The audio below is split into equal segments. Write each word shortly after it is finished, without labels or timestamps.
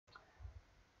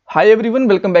Hi everyone,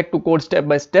 welcome back to Code Step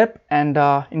by Step, and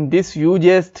in this Vue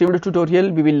JS 3 video tutorial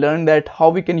we will learn that how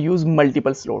we can use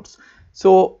multiple slots.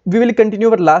 So we will continue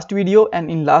our last video,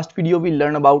 and in last video we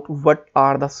learn about what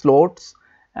are the slots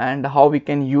and how we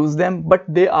can use them, but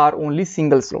they are only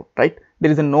single slot, right?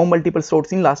 There is no multiple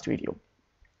slots in last video.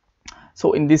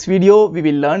 So in this video we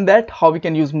will learn that how we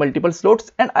can use multiple slots,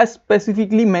 and I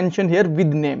specifically mentioned here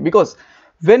with name because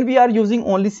when we are using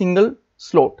only single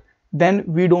slot, then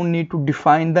we don't need to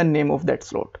define the name of that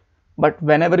slot. But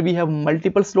whenever we have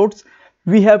multiple slots,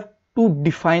 we have to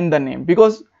define the name,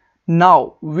 because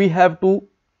now we have to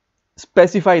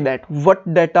specify that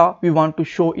what data we want to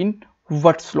show in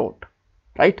what slot,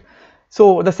 right?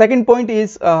 So the second point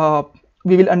is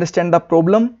we will understand the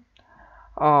problem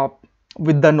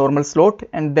with the normal slot,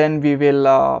 and then we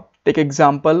will take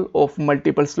example of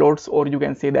multiple slots, or you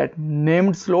can say that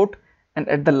named slot, and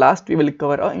at the last we will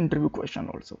cover an interview question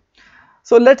also.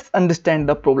 So let's understand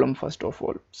the problem first of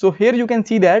all. So here you can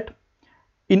see that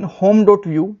in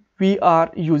home.view we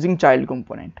are using child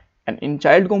component, and in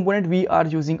child component we are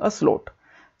using a slot.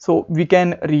 So we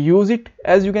can reuse it.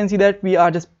 As you can see that we are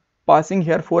just passing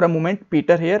here for a moment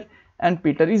Peter here, and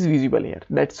Peter is visible here.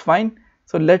 That's fine.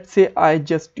 So let's say I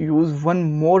just use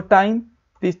one more time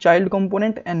this child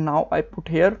component, and now I put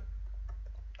here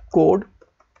code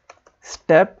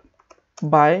step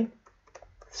by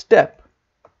step,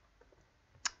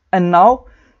 and now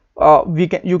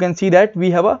you can see that we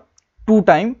have a two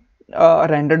time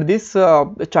rendered this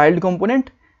child component,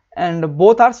 and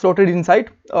both are slotted inside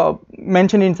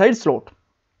mentioned inside slot.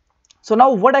 So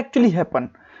now what actually happened?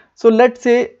 So let's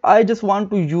say I just want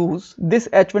to use this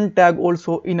h1 tag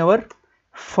also in our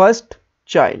first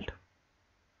child,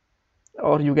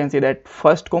 or you can say that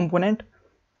first component,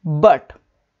 but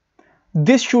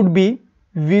this should be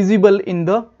visible in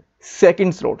the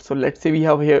second slot. So let's say we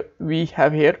have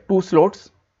here two slots,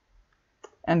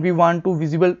 and we want to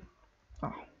visible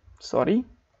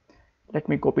let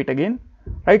me copy it again,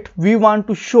 right? We want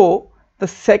to show the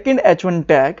second h1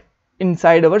 tag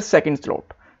inside our second slot.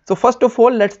 So first of all,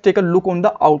 let's take a look on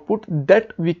the output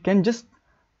that we can just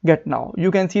get. Now you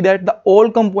can see that the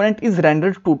all component is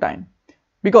rendered two times,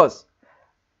 because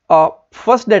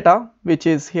first data, which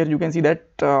is here, you can see that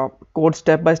code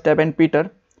step by step and Peter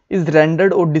is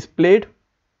rendered or displayed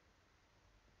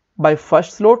by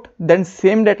first slot, then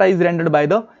same data is rendered by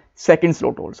the second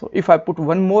slot also. If I put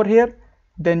one more here,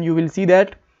 then you will see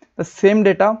that the same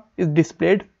data is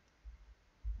displayed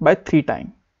by three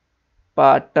times.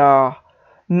 But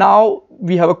now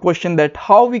we have a question that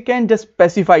how we can just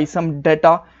specify some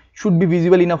data should be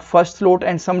visible in a first slot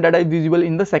and some data is visible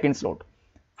in the second slot.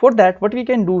 For that, what we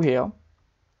can do here,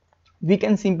 we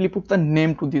can simply put the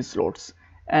name to these slots,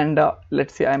 and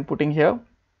let's say I am putting here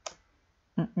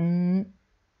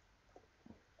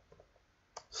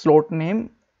slot name.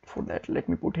 For that, let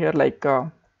me put here like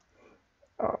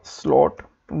slot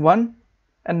 1,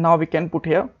 and now we can put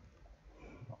here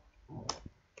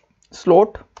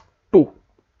slot 2,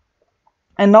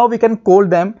 and now we can call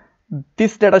them.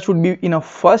 This data should be in a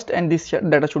first and this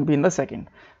data should be in the second.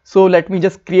 So let me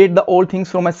just create the all things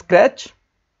from a scratch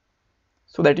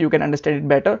so that you can understand it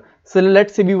better. So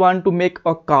let's say we want to make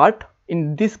a cart.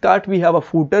 In this cart we have a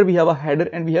footer, we have a header,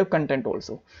 and we have content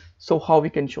also. So how we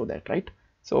can show that, right?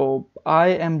 So I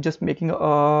am just making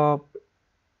a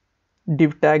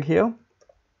div tag here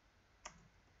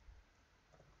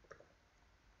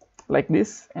like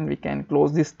this, and we can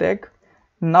close this tag.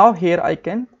 Now here I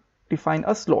can define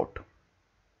a slot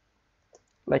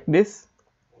like this,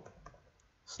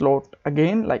 slot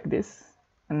again like this,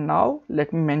 and now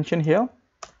let me mention here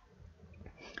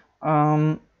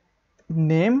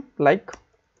name like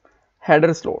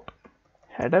header slot,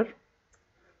 header.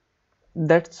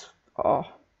 That's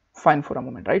fine for a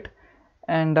moment, right?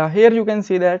 And here you can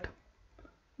see that,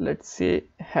 let's say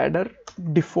header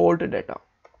default data,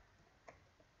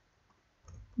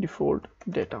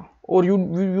 or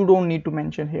you don't need to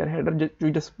mention here header,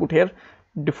 you just put here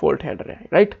default header,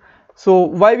 right? So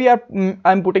why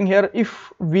I'm putting here,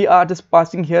 if we are just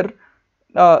passing here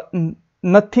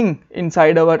nothing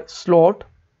inside our slot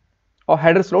or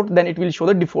header slot, then it will show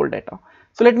the default data.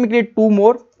 So let me create two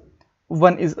more.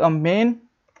 One is a main,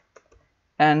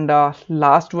 and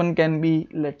last one can be,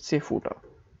 let's say, footer,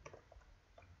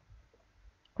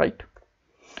 right?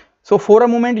 So for a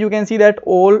moment you can see that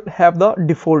all have the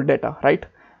default data, right?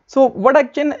 So what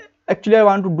actually I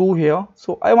want to do here,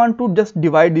 so I want to just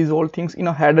divide these all things in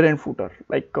a header and footer.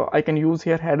 Like I can use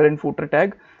here header and footer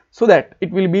tag so that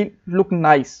it will be look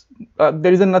nice.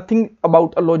 There is nothing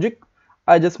about a logic.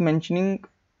 I just mentioning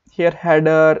here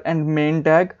header and main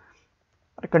tag,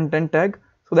 content tag,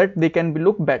 so that they can be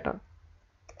look better.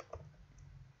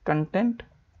 content,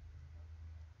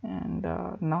 and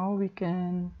now we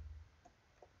can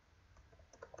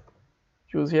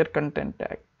use here content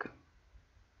tag,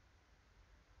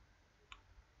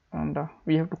 and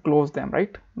we have to close them,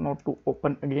 right? Not to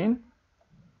open again.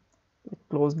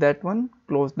 Close that one,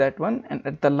 and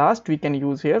at the last we can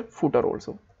use here footer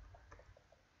also.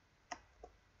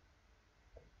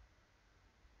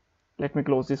 Let me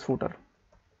close this footer.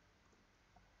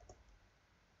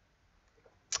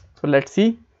 So let's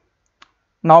see.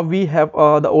 Now we have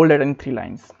the old data in 3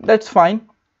 lines. That's fine.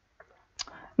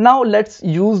 Now let's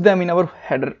use them in our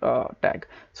header tag.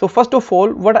 So first of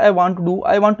all, what I want to do,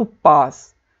 I want to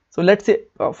pass. So let's say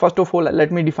first of all,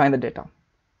 let me define the data.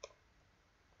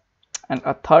 And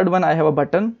a third one, I have a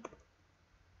button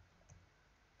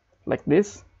like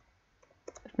this.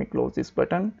 Let me close this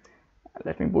button.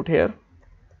 Let me put here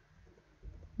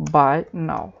buy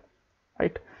now,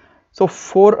 right? So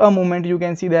for a moment you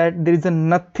can see that there is a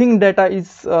nothing data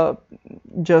is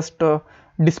just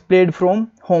displayed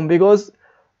from home, because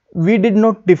we did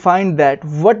not define that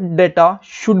what data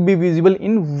should be visible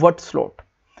in what slot.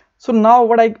 So now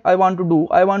what I want to do,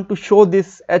 I want to show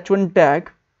this h1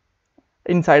 tag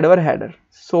inside our header.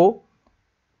 So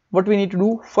what we need to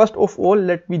do, first of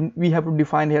all, we have to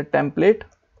define here template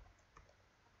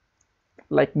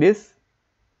like this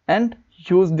and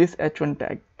use this h1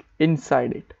 tag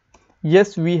inside it.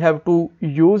 Yes, we have to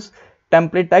use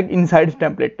template tag inside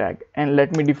template tag, and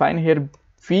let me define here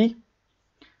v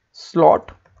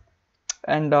slot,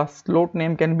 and slot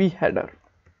name can be header.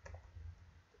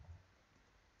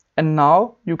 And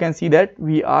now you can see that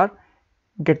we are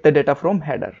get the data from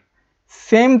header.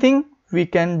 Same thing we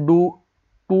can do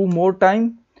 2 more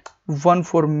time, one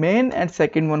for main and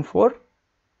second one for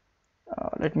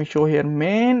let me show here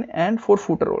main and for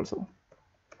footer also.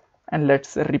 And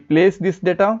let's replace this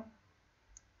data,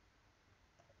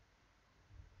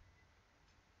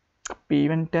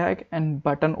 p1 tag and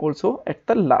button also at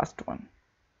the last one,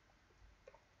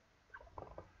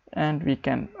 and we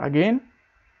can again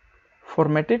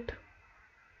format it,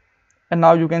 and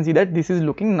now you can see that this is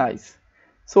looking nice.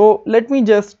 So let me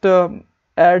just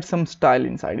add some style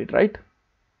inside it, right?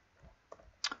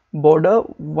 Border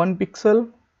 1 pixel,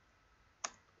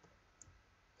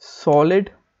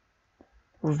 solid,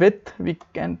 width we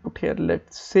can put here,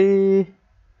 let's say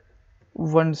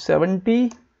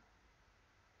 170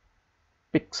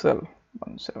 pixel,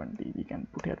 170 we can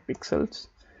put here pixels,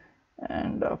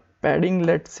 and padding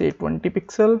let's say 20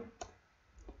 pixel,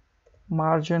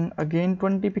 margin again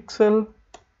 20 pixel,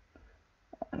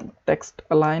 and text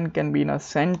align can be in a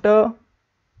center,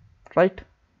 right?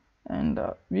 And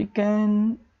we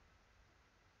can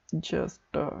just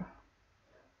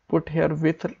put here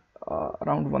width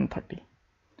around 130.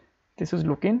 This is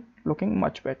looking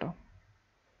much better.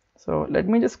 So let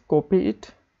me just copy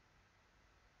it,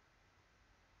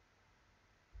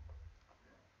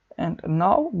 and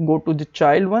now go to the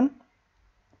child one,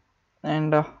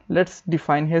 and let's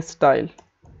define here style.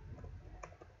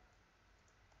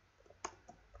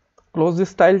 Close this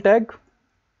style tag,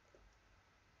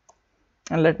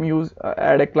 and let me use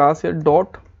add a class here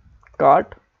dot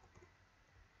cart,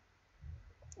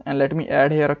 and let me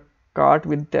add here a cart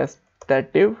with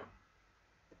that div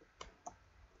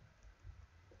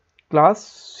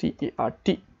class cart,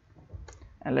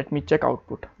 and let me check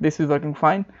output. This is working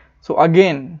fine. So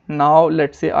again, now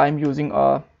let's say I'm using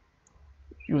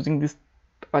this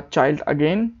child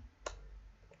again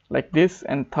like this,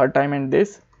 and third time and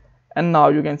this, and now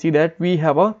you can see that we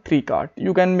have a 3 cart.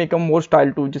 You can make a more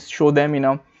style to just show them in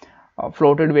a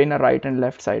floated way in a right and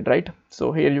left side, right?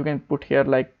 So here you can put here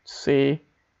like say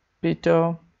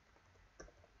Peter,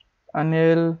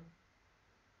 Anil,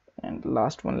 and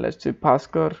last one let's say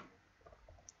Bhaskar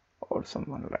or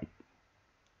someone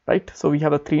right? So we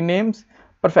have the 3 names.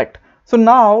 Perfect. So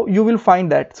now you will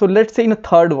find that, so let's say in a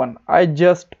third one I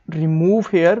just remove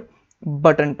here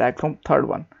button tag from third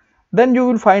one, then you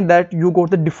will find that you got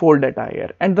the default data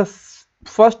here, and the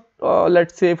first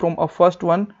let's say from a first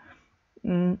one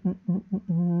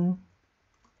you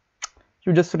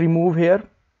just remove here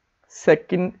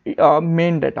second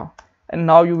main data, and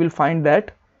now you will find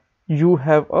that you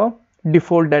have a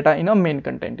default data in a main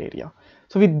content area.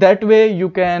 So with that way you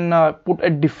can put a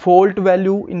default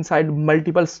value inside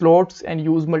multiple slots and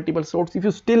use multiple slots. If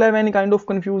you still have any kind of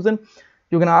confusion,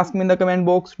 you can ask me in the comment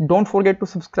box. Don't forget to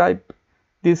subscribe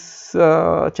this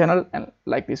channel and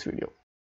like this video.